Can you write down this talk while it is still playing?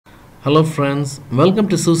Hello friends, welcome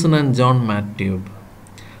to Susan and John MathTube.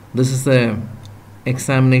 This is a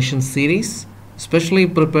examination series specially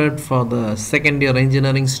prepared for the second year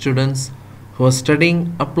engineering students who are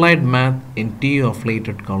studying applied math in TU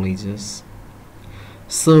affiliated colleges.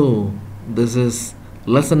 So this is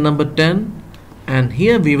lesson number 10 and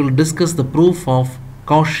here we will discuss the proof of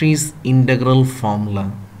Cauchy's integral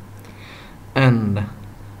formula. And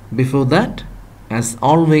before that, as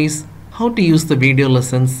always, how to use the video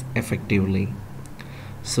lessons effectively.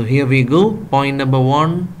 So here we go, point number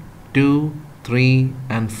 1, 2, 3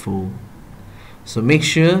 and 4. So make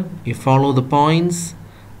sure you follow the points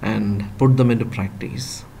and put them into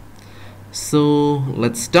practice. So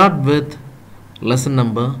let's start with lesson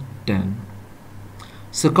number 10.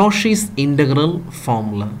 So Cauchy's integral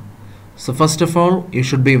formula. So first of all, you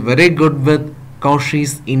should be very good with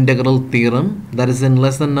Cauchy's integral theorem, that is in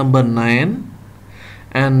lesson number 9.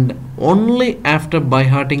 And only after by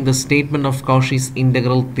hearting the statement of Cauchy's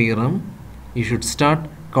integral theorem, you should start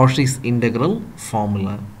Cauchy's integral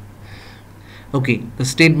formula. Okay, the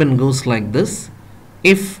statement goes like this.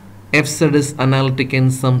 If fz is analytic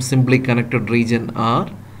in some simply connected region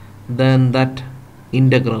R, then that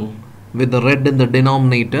integral with the red in the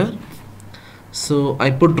denominator. So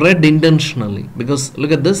I put red intentionally because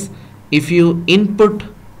look at this. If you input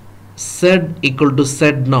z equal to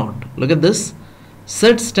z naught, look at this.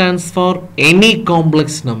 Z stands for any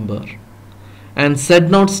complex number and Z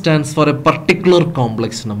naught stands for a particular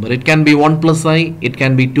complex number. It can be 1 plus I, it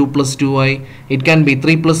can be 2 plus 2i, it can be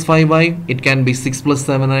 3 plus 5i, it can be 6 plus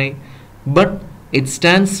 7i, but it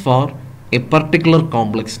stands for a particular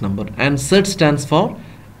complex number and Z stands for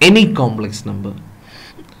any complex number.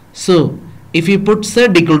 So if you put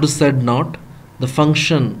Z equal to Z naught, the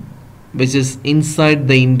function which is inside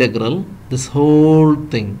the integral, this whole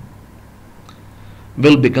thing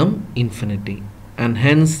will become infinity, and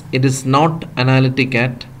hence it is not analytic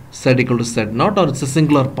at z equal to z naught, or it's a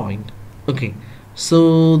singular point. Okay,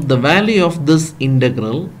 so the value of this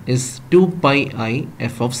integral is 2 pi I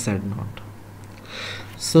f of z naught.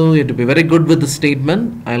 So you have to be very good with the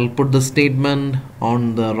statement. I'll put the statement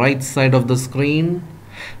on the right side of the screen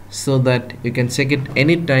so that you can check it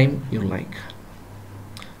anytime you like.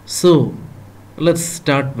 So let's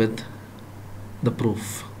start with the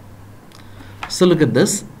proof. So look at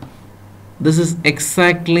this. This is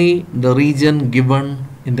exactly the region given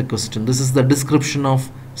in the question. This is the description of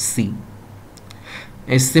C.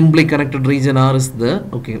 A simply connected region R is there.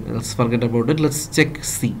 Okay, let's forget about it. Let's check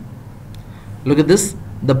C. Look at this.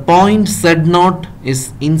 The point Z naught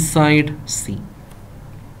is inside C.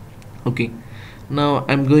 Okay. Now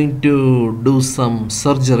I'm going to do some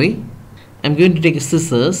surgery. I'm going to take a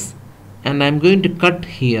scissors and I'm going to cut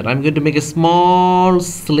here. I'm going to make a small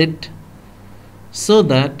slit so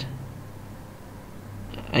that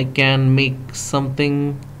I can make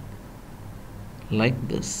something like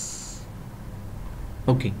this.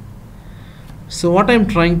 Okay, so what I'm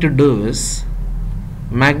trying to do is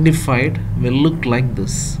magnified will look like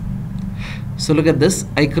this. So look at this.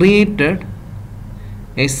 I created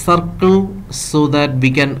a circle so that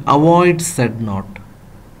we can avoid Z naught,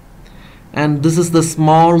 and this is the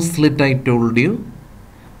small slit I told you,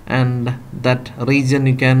 and that region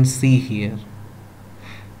you can see here.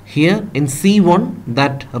 Here in C1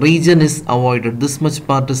 that region is avoided, this much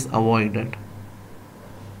part is avoided.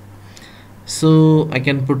 So I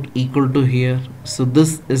can put equal to here. So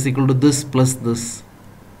this is equal to this plus this,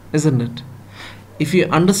 isn't it? If you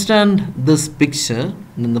understand this picture,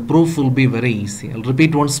 then the proof will be very easy. I'll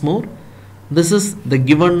repeat once more. This is the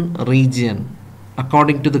given region.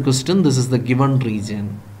 According to the question, this is the given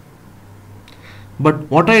region.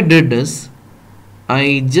 But what I did is,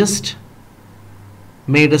 I just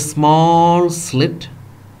made a small slit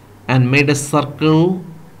and made a circle,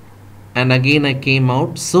 and again I came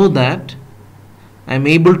out so that I'm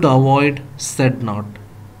able to avoid Z naught.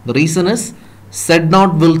 The reason is Z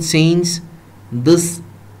naught will change this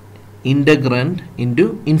integrand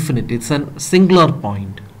into infinity. It's a singular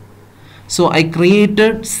point. So I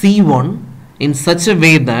created C1 in such a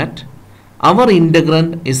way that our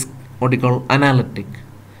integrand is what you call analytic.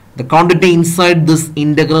 The quantity inside this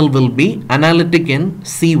integral will be analytic in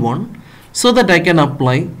C1 so that I can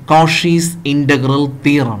apply Cauchy's integral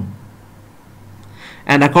theorem.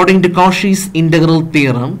 And according to Cauchy's integral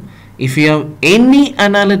theorem, if you have any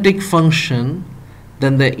analytic function,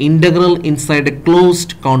 then the integral inside a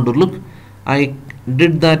closed contour. Look, I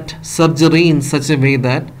did that surgery in such a way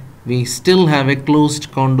that we still have a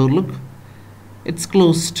closed contour. Look, it's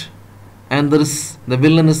closed and the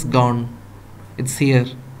villain is gone. It's here.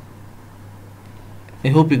 I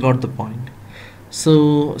hope you got the point.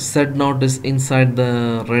 So z naught is inside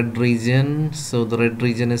the red region, so the red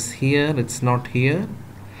region is here, it's not here.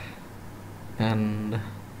 And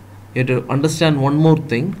you have to understand one more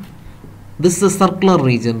thing. This is a circular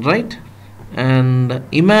region, right? And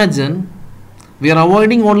imagine we are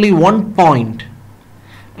avoiding only one point,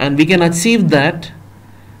 and we can achieve that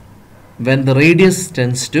when the radius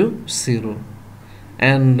tends to 0.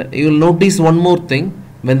 And you will notice one more thing: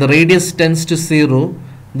 when the radius tends to 0,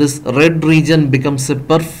 this red region becomes a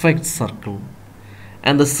perfect circle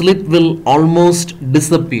and the slit will almost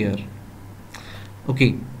disappear.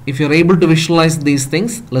 Okay, if you are able to visualize these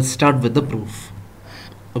things, let's start with the proof.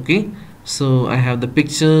 Okay, so I have the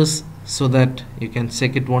pictures so that you can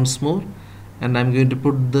check it once more, and I'm going to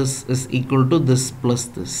put this is equal to this plus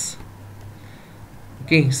this.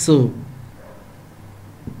 Okay, so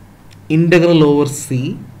integral over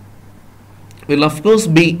C will of course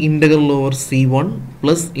be integral over C1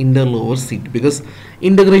 plus integral over C2, because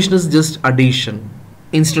integration is just addition.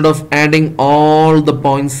 Instead of adding all the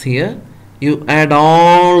points here, you add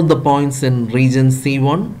all the points in region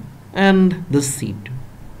C1 and the C2.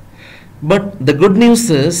 But the good news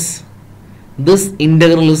is this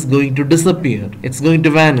integral is going to disappear, it's going to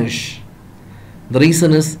vanish. The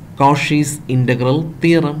reason is Cauchy's integral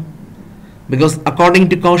theorem, because according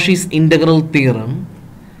to Cauchy's integral theorem,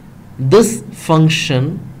 this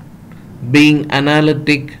function being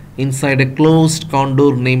analytic inside a closed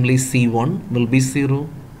contour, namely C1, will be 0.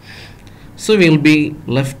 So we will be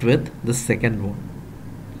left with the second one.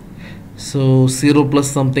 So 0 plus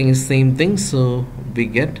something is same thing, so we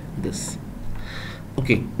get this.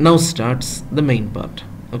 Okay, now starts the main part.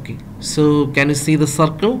 Okay, so can you see the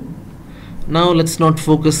circle? Now let's not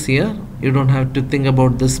focus here. You don't have to think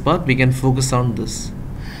about this part. We can focus on this.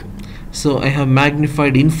 So I have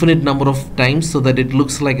magnified infinite number of times so that it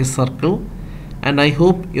looks like a circle, and I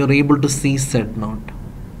hope you're able to see Z0.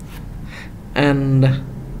 And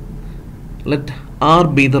let R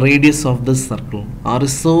be the radius of this circle. R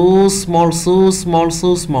is so small, so small,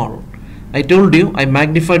 so small. I told you I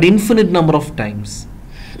magnified infinite number of times.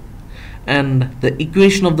 And the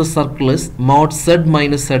equation of the circle is mod Z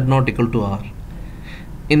minus Z0 equal to R.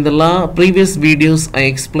 In the previous videos I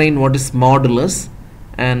explained what is modulus,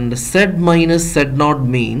 and Z minus Z0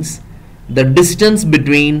 means the distance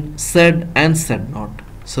between Z and Z0.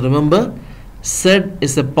 So remember, Z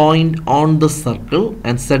is a point on the circle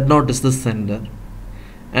and Z0 is the center,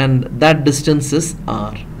 and that distance is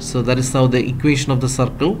R. So that is how the equation of the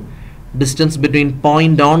circle, distance between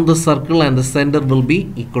point on the circle and the center, will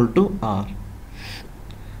be equal to R.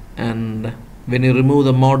 And when you remove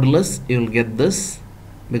the modulus, you will get this,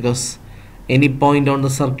 because any point on the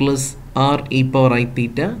circle is R e power I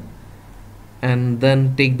theta, and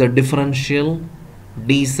then take the differential,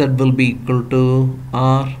 dz will be equal to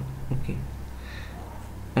R. Okay,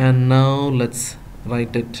 and now let's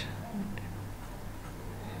write it.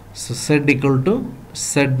 So z equal to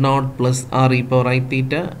Z0 plus R e power I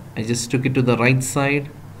theta. I just took it to the right side,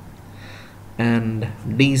 and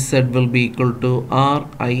dz will be equal to R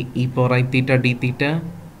I e power I theta d theta.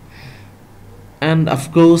 And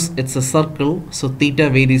of course it's a circle, so theta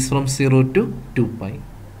varies from 0 to 2 pi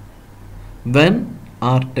when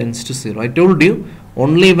R tends to 0. I told you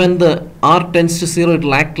only when the R tends to 0 it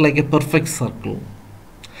will act like a perfect circle.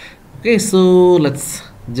 Okay, so let's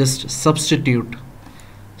just substitute.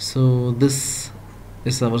 So this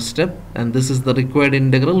is our step, and this is the required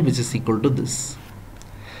integral, which is equal to this.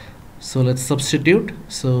 So let's substitute.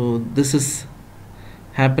 So this is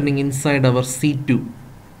happening inside our C2.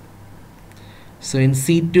 So in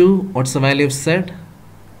C2, what's the value of Z?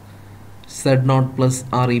 Z0 plus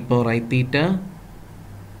R e power I theta.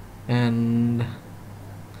 And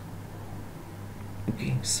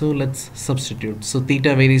okay, so let's substitute. So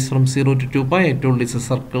theta varies from 0 to 2 pi. I told it's a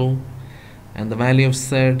circle, and the value of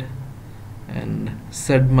Z, and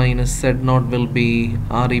Z minus Z0 will be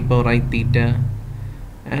R e power I theta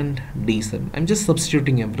and dz. I'm just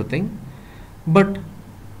substituting everything. But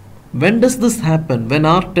when does this happen? When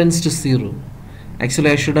R tends to 0.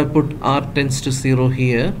 Actually I should have put R tends to 0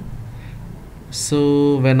 here.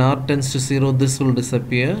 So when R tends to 0, this will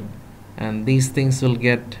disappear and these things will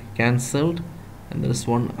get cancelled, and there is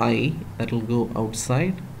one I that will go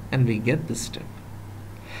outside, and we get this step.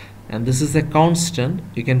 And this is a constant,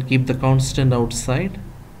 you can keep the constant outside,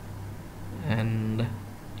 and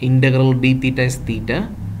integral d theta is theta.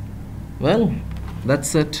 Well,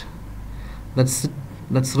 that's it.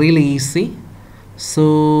 That's really easy.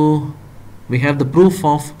 So we have the proof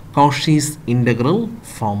of Cauchy's integral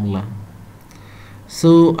formula.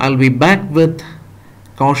 So I'll be back with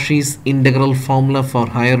Cauchy's integral formula for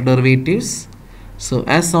higher derivatives. So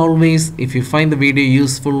as always, if you find the video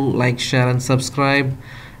useful, like, share and subscribe.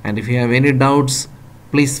 And if you have any doubts,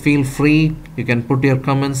 please feel free. You can put your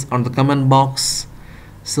comments on the comment box.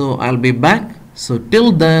 So I'll be back. So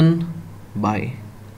till then, bye.